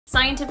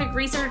Scientific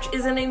research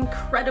is an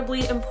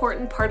incredibly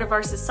important part of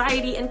our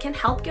society and can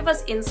help give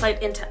us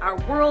insight into our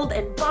world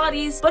and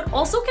bodies, but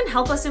also can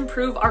help us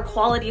improve our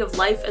quality of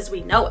life as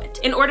we know it.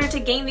 In order to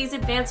gain these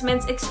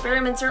advancements,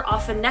 experiments are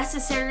often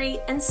necessary,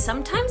 and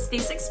sometimes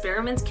these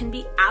experiments can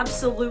be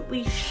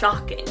absolutely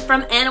shocking.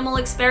 From animal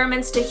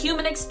experiments to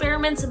human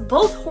experiments,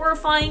 both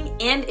horrifying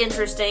and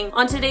interesting.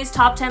 On today's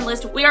top 10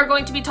 list, we are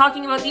going to be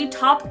talking about the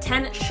top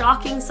 10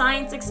 shocking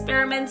science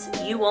experiments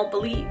you won't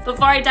believe.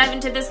 Before I dive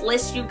into this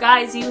list, you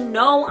guys, you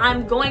know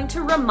I'm going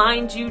to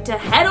remind you to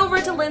head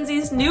over to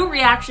Lindsay's new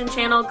reaction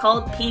channel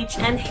called Peach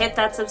and hit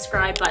that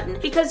subscribe button,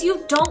 because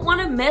you don't want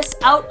to miss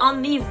out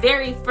on the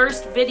very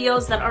first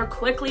videos that are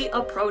quickly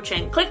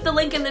approaching. Click the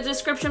link in the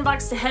description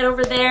box to head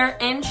over there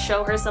and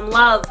show her some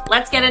love.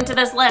 Let's get into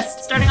this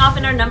list. Starting off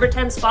in our number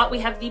 10 spot, we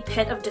have the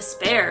Pit of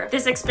Despair.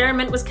 This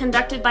experiment was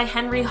conducted by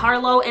Henry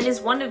Harlow and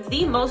is one of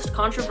the most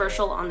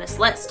controversial on this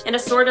list. In a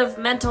sort of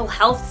mental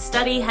health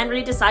study,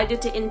 Henry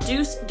decided to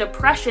induce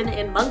depression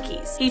in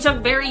monkeys. He took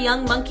very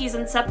young monkeys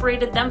and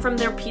separated them from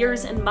their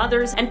peers and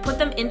mothers and put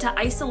them into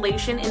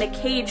isolation in a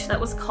cage that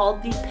was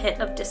called the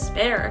Pit of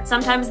Despair.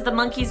 Sometimes the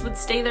monkeys would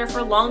stay there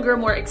for longer,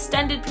 more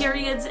extended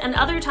periods, and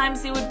other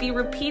times they would be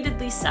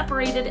repeatedly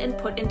separated and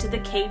put into the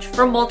cage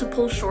for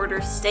multiple shorter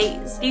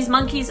stays. These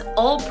monkeys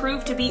all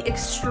proved to be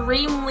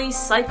extremely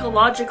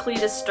psychologically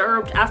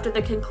disturbed after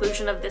the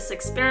conclusion of this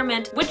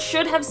experiment, which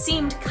should have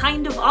seemed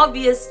kind of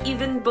obvious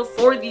even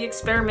before the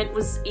experiment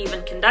was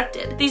even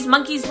conducted. These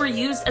monkeys were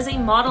used as a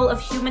model of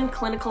human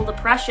clinical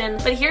depression,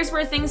 but here's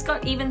where things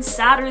got even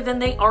sadder than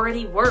they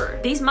already were.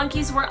 These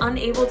monkeys were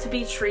unable to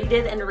be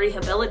treated and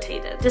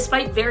rehabilitated.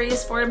 Despite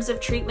various forms of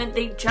treatment,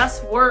 they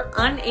just were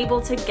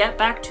unable to get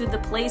back to the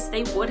place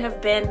they would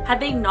have been had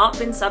they not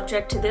been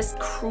subject to this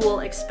cruel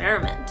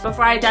experiment.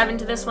 Before I dive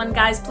into this one,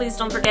 guys, please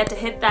don't forget to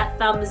hit that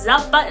thumbs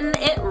up button.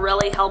 It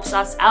really helps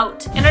us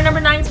out. In our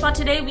number 9 spot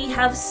today, we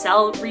have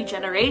cell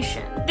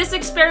regeneration. This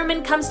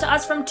experiment comes to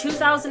us from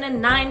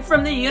 2009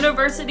 from the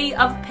University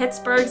of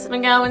Pittsburgh's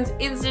McGowan's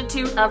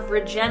Institute of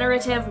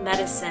Regenerative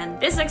Medicine.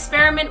 This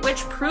experiment,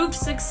 which proved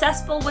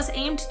successful, was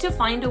aimed to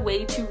find a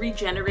way to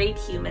regenerate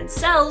human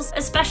cells,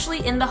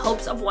 especially in the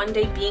hopes of one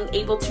day being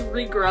able to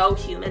regrow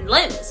human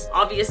limbs.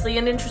 Obviously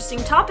an interesting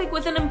topic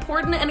with an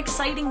important and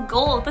exciting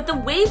goal, but the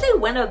way they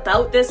went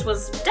about this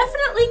was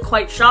definitely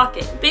quite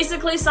shocking.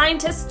 Basically,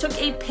 scientists took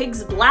a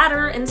pig's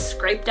bladder and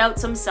scraped out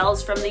some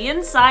cells from the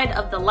inside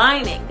of the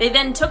lining. They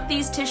then took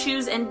these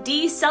tissues and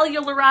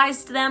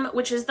decellularized them,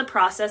 which is the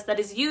process that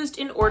is used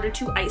in order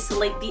to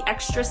isolate the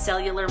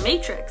extracellular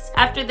matrix.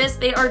 After this,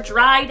 they are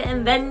dried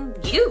and then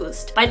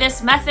used. By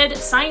this method,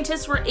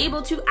 scientists were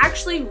able to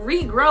actually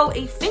regrow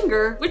a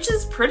finger, which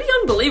is pretty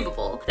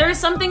unbelievable. There is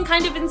something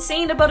kind of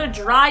insane about a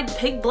dried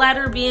pig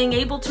bladder being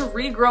able to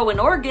regrow an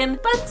organ,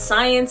 but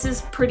science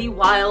is pretty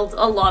wild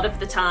a lot of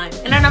the time.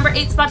 In our number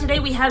 8 spot today,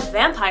 we have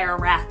vampire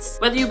rats.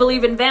 Whether you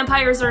believe in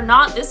vampires or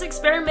not, this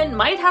experiment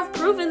might have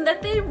proven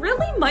that they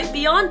really might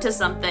be onto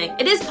something.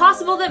 It is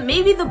possible that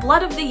maybe the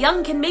blood of the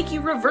young can make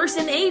you reverse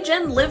in age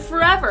and live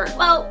forever.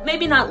 Well,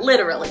 maybe not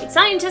literally.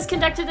 Scientists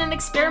conducted an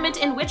experiment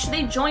in which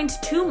they joined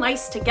 2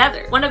 mice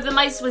together. One of the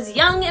mice was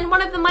young and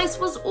one of the mice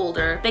was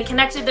older. They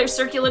connected their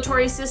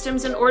circulatory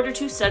systems in order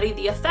to study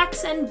the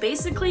effects and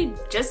basically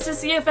just to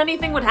see if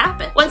anything would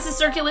happen. Once the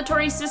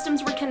circulatory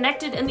systems were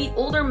connected and the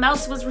older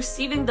mouse was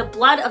receiving the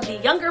blood of the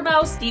younger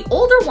mouse, the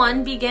older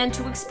one began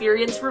to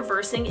experience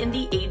reversing in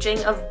the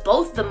aging of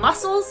both the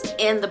muscles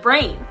and the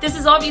brain. This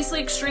is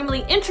obviously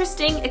extremely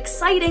interesting,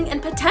 exciting,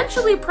 and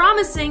potentially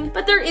promising,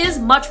 but there is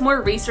much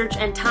more research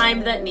and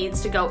time that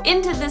needs to go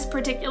into this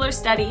particular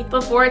study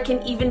before it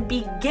can even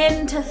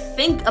begin to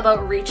think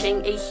about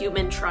reaching a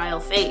human trial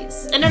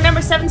phase. In our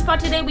number 7 spot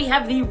today, we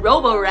have the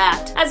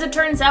Robo-Rat. As it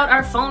turns out,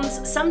 our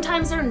phones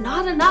sometimes are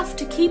not enough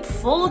to keep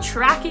full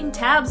tracking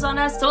tabs on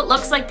us, so it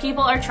looks like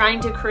people are trying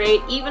to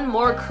create even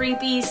more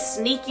creepy,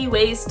 sneaky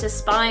ways to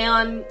spy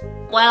on,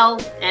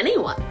 well,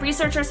 anyone.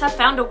 Researchers have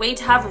found a way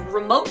to have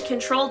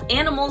remote-controlled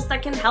animals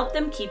that can help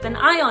them keep an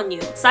eye on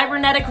you.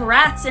 Cybernetic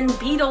rats and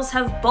beetles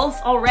have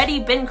both already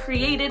been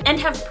created and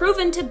have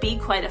proven to be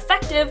quite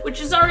effective,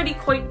 which is already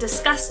quite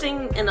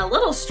disgusting and a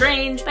little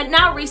strange, but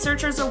now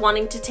researchers are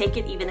wanting to take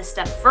it even a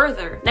step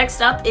further.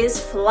 Next up is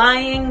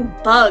flying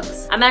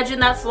bugs. Imagine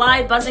that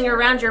fly buzzing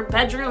around your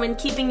bedroom and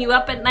keeping you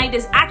up at night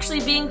is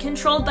actually being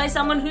controlled by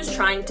someone who's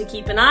trying to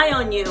keep an eye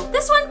on you.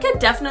 This one could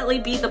definitely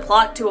be the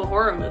plot to a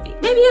horror movie.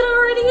 Maybe it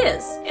already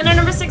is. In our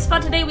number 6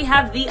 spot today, we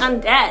have the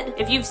undead.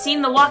 If you've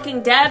seen The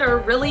Walking Dead or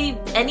really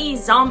any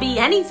zombie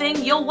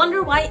anything, you'll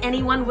wonder why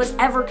anyone was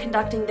ever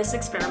conducting this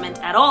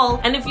experiment at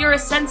all. And if you're a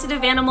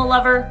sensitive animal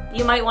lover,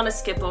 you might want to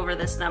skip over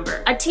this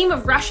number. A team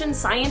of Russian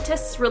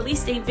scientists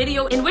released a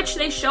video in which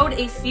they showed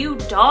a few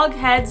dog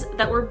heads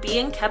that were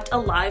being kept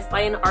alive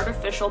by an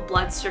artificial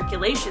blood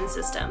circulation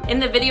system. In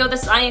the video, the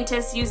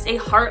scientists used a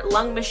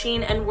heart-lung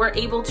machine and were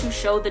able to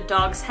show the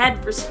dog's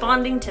head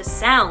responding to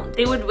sound.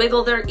 They would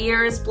wiggle their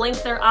ears, blink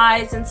their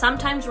eyes, and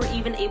sometimes were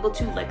even able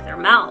to lick their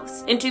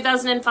mouths. In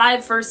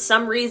 2005, for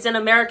some reason,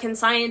 American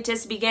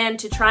scientists began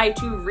to try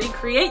to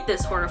recreate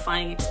this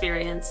horrifying experiment.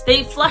 experience.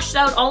 They flushed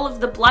out all of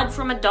the blood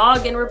from a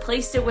dog and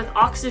replaced it with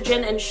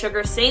oxygen and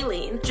sugar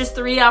saline. Just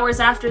 3 hours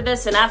after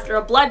this, and after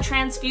a blood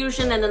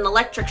transfusion and an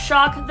electric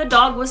shock, the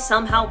dog was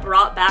somehow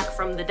brought back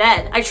from the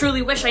dead. I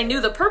truly wish I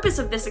knew the purpose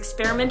of this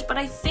experiment, but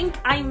I think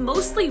I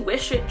mostly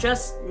wish it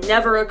just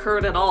never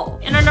occurred at all.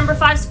 In our number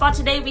 5 spot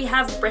today, we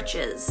have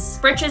britches.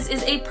 Britches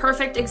is a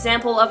perfect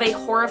example of a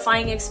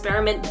horrifying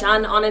experiment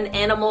done on an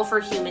animal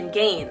for human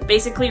gain.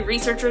 Basically,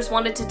 researchers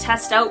wanted to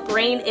test out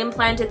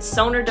brain-implanted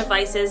sonar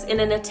devices in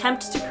an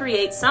attempt to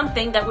create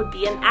something that would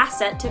be an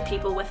asset to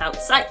people without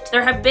sight.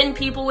 There have been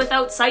people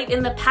without sight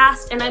in the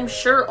past, and I'm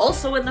sure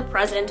also in the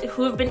present,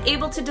 who have been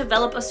able to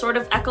develop a sort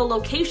of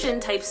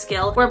echolocation type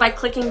skill where by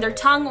clicking their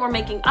tongue or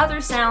making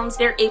other sounds,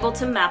 they're able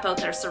to map out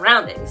their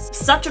surroundings.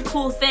 Such a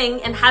cool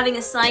thing, and having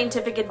a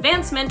scientific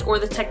advancement or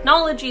the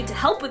technology to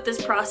help with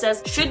this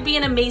process should be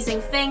an amazing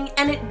thing,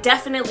 and it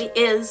definitely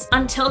is,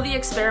 until the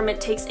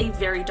experiment takes a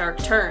very dark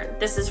turn.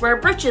 This is where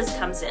Britches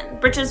comes in.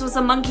 Britches was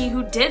a monkey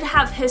who did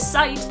have his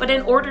sight, but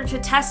in order to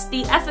test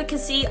the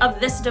efficacy of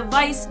this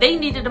device, they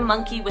needed a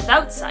monkey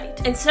without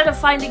sight. Instead of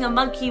finding a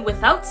monkey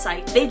without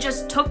sight, they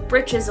just took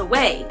Britches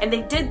away, and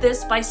they did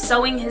this by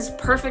sewing his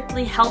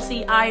perfectly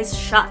healthy eyes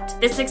shut.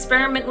 This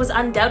experiment was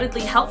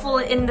undoubtedly helpful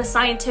in the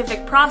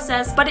scientific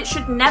process, but it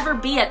should never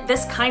be at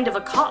this kind of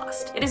a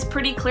cost. It is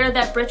pretty clear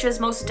that Britches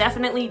most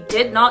definitely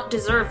did not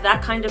deserve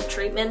that kind of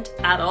treatment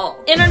at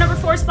all. In our number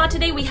 4 spot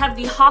today, we have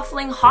the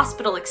Hoffling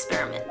Hospital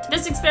experiment.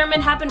 This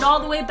experiment happened all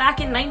the way back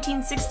in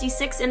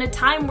 1966 in a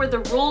time where the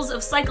rules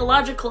of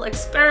psychological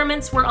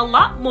experiments were a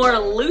lot more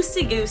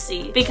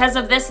loosey-goosey. Because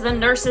of this, the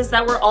nurses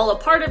that were all a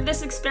part of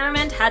this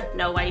experiment had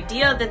no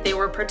idea that they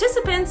were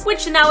participants,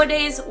 which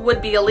nowadays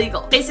would be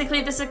illegal.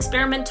 Basically, this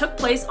experiment took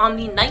place on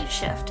the night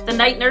shift. The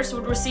night nurse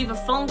would receive a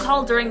phone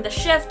call during the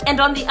shift, and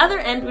on the other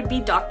end would be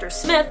Dr.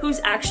 Smith,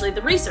 who's actually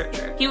the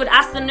researcher. He would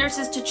ask the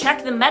nurses to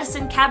check the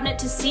medicine cabinet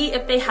to see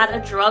if they had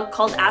a drug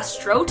called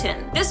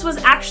astrotin. This was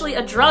actually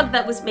a drug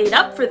that was made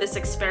up for this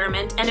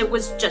experiment, and it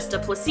was just a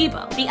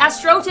placebo. The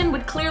astrotin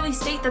would clearly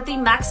state that the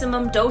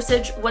maximum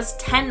dosage was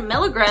 10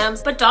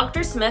 milligrams, but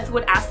Dr. Smith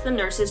would ask the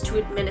nurses to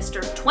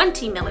administer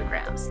 20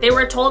 milligrams. They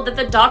were told that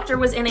the doctor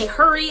was in a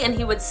hurry and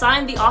he would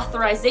sign the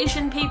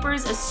authorization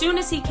papers as soon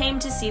as he came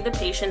to see the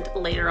patient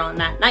later on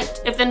that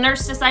night. If the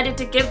nurse decided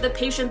to give the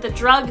patient the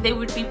drug, they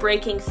would be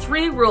breaking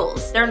 3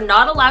 rules. They're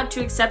not allowed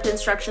to accept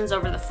instructions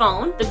over the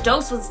phone, the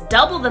dose was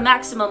double the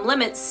maximum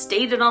limit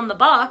stated on the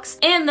box,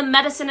 and the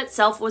medicine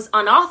itself was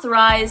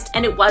unauthorized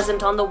and it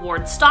wasn't on the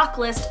ward stock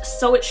list,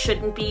 so it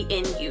shouldn't be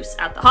in use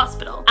at the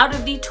hospital. Out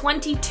of the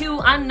 22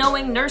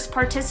 unknowing nurse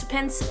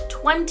participants,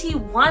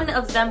 21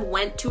 of them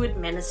went to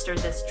administer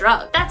this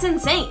drug. That's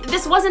insane.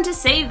 This wasn't to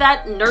say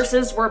that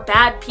nurses were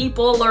bad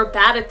people or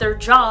bad at their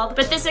job,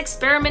 but this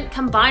experiment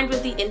combined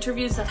with the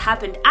interviews that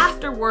happened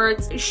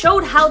afterwards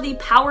showed how the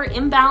power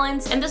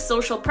imbalance and the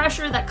social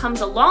pressure that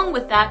comes along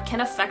with that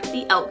can affect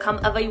the outcome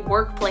of a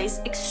workplace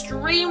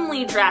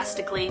extremely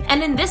drastically,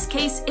 and in this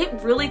case, it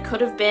really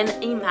could have been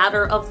a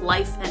matter of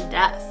life and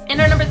death. In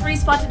our number 3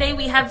 spot today,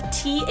 we have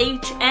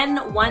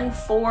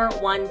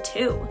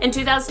THN-1412. In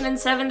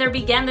 2007, there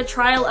began the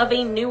trial of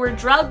a newer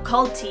drug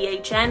called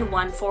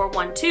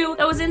THN-1412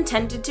 that was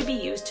intended to be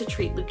used to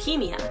treat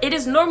leukemia. It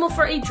is normal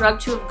for a drug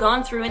to have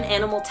gone through an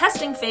animal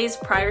testing phase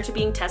prior to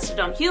being tested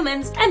on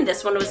humans, and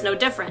this one was no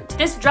different.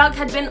 This drug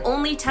had been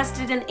only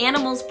tested in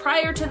animals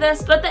prior to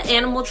this, but the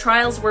animal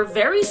trials were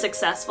very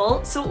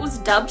successful, so it was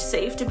dubbed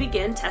safe to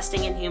begin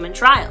testing in human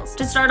trials.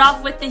 To start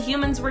off with, the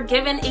humans were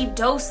given a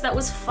dose that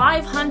was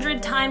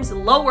 500 times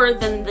lower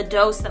than the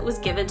dose that was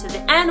given to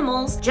the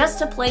animals, just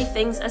to play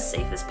things as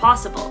safe as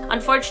possible.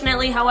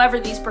 Unfortunately, however,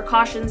 these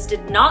precautions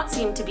did not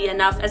seem to be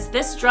enough, as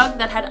this drug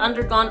that had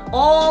undergone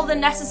all the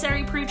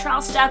necessary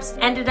pretrial steps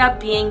ended up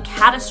being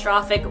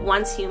catastrophic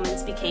once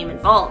humans became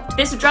involved.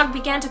 This drug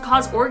began to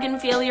cause organ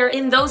failure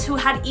in those who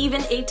had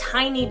even a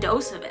tiny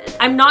dose of it.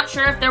 I'm not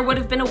sure if there would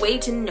have been a way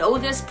to know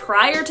this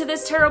prior to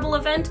this terrible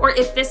event, or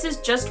if this is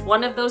just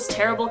one of those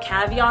terrible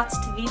caveats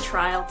to the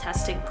trial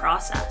testing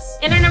process.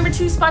 In our number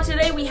 2 spot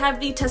today, we have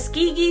the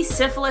Tuskegee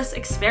syphilis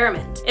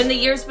experiment. In the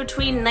years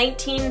between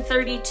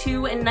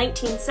 1932 and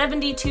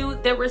 1972,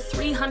 there were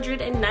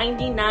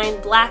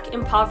 399 black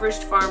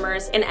impoverished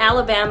farmers in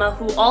Alabama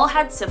who all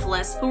had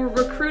syphilis, who were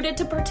recruited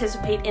to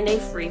participate in a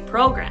free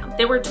program.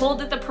 They were told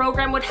that the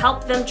program would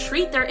help them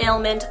treat their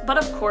ailment, but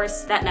of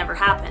course, that never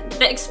happened.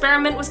 The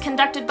experiment was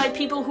conducted by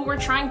people who were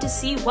trying to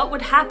see what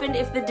would happen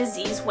if the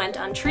disease went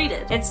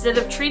untreated. Instead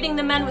of treating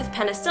the men with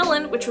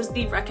penicillin, which was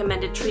the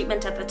recommended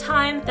treatment at the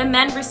time, the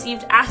men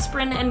received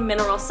aspirin and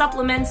mineral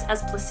supplements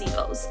as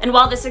placebos. And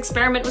while this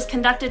experiment was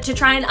conducted to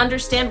try and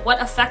understand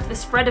what effect the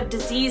spread of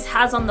disease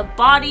has on the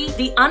body,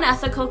 the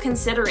unethical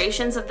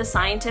considerations of the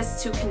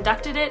scientists who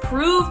conducted it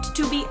proved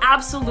to be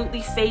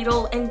absolutely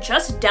fatal and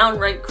just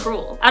downright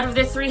cruel. Out of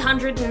the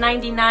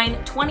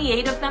 399,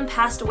 28 of them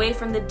passed away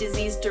from the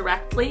disease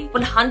directly,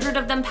 100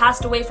 of them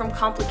passed away from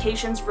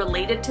complications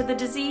related to the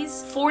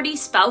disease, 40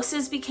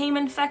 spouses became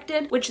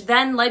infected, which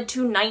then led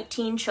to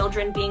 19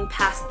 children being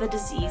passed the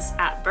disease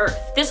at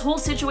birth. This whole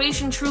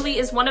situation truly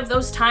is one one of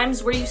those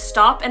times where you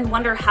stop and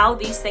wonder how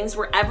these things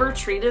were ever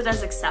treated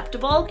as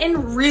acceptable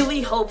and really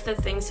hope that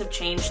things have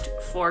changed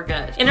for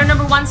good. In our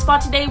number 1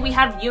 spot today, we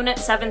have Unit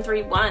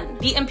 731.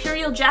 The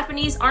Imperial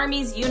Japanese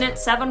Army's Unit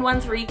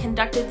 713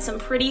 conducted some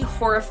pretty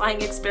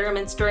horrifying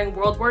experiments during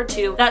World War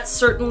II that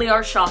certainly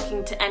are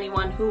shocking to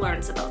anyone who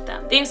learns about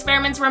them. The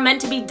experiments were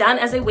meant to be done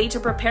as a way to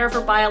prepare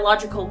for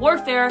biological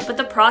warfare, but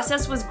the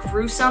process was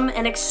gruesome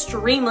and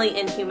extremely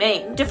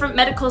inhumane. Different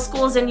medical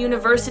schools and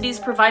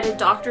universities provided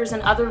doctors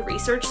and other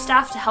research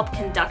staff to help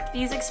conduct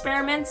these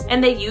experiments,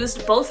 and they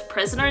used both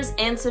prisoners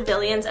and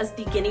civilians as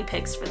the guinea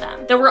pigs for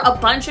them. There were a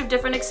bunch of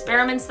different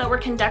experiments that were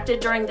conducted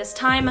during this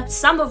time,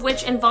 some of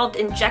which involved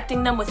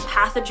injecting them with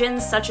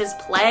pathogens such as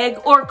plague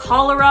or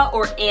cholera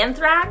or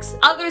anthrax.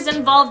 Others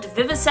involved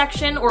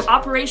vivisection or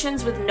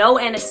operations with no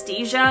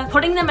anesthesia,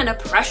 putting them in a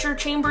pressure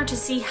chamber to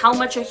see how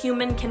much a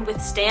human can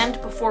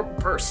withstand before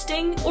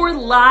bursting, or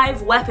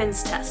live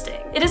weapons testing.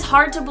 It is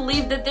hard to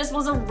believe that this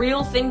was a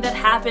real thing that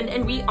happened,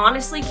 and we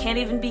honestly can't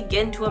even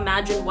begin to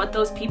imagine what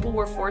those people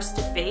were forced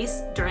to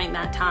face during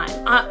that time.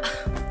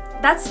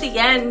 That's the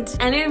end,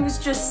 and it was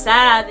just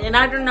sad, and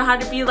I don't know how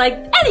to be like,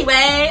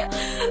 anyway,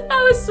 that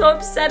was so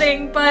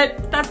upsetting,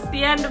 but that's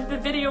the end of the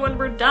video and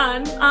we're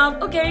done.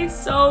 Okay,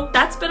 so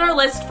that's been our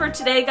list for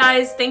today,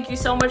 guys. Thank you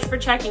so much for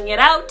checking it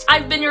out.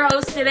 I've been your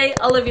host today,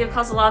 Olivia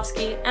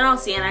Kozlovsky, and I'll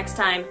see you next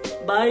time.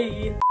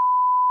 Bye.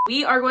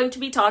 We are going to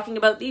be talking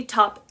about the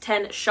top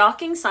 10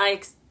 shocking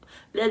science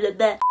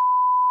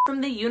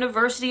from the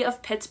University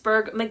of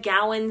Pittsburgh's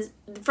McGowan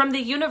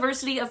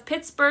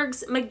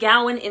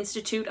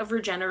Institute of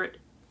McGowan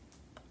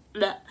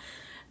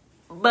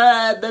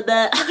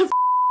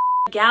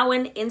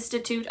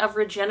Institute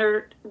of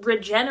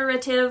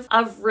Regenerative.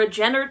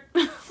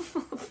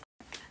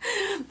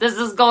 This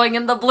is going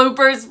in the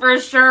bloopers for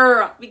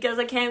sure because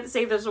I can't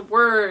say this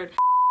word.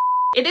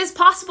 It is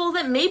possible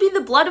that maybe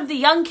the blood of the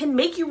young can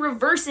make you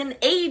reverse in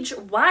age.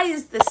 Why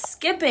is this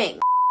skipping?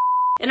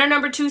 In our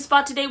number 2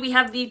 spot today, we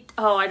have the,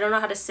 I don't know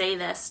how to say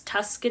this,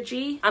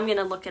 Tuskegee. I'm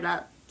gonna look it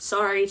up.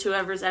 Sorry to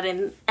whoever's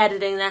editing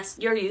this.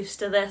 You're used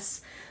to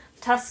this.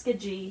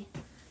 Tuskegee.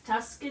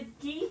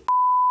 Tuskegee?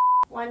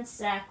 One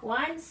sec.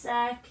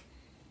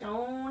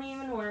 Don't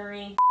even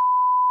worry.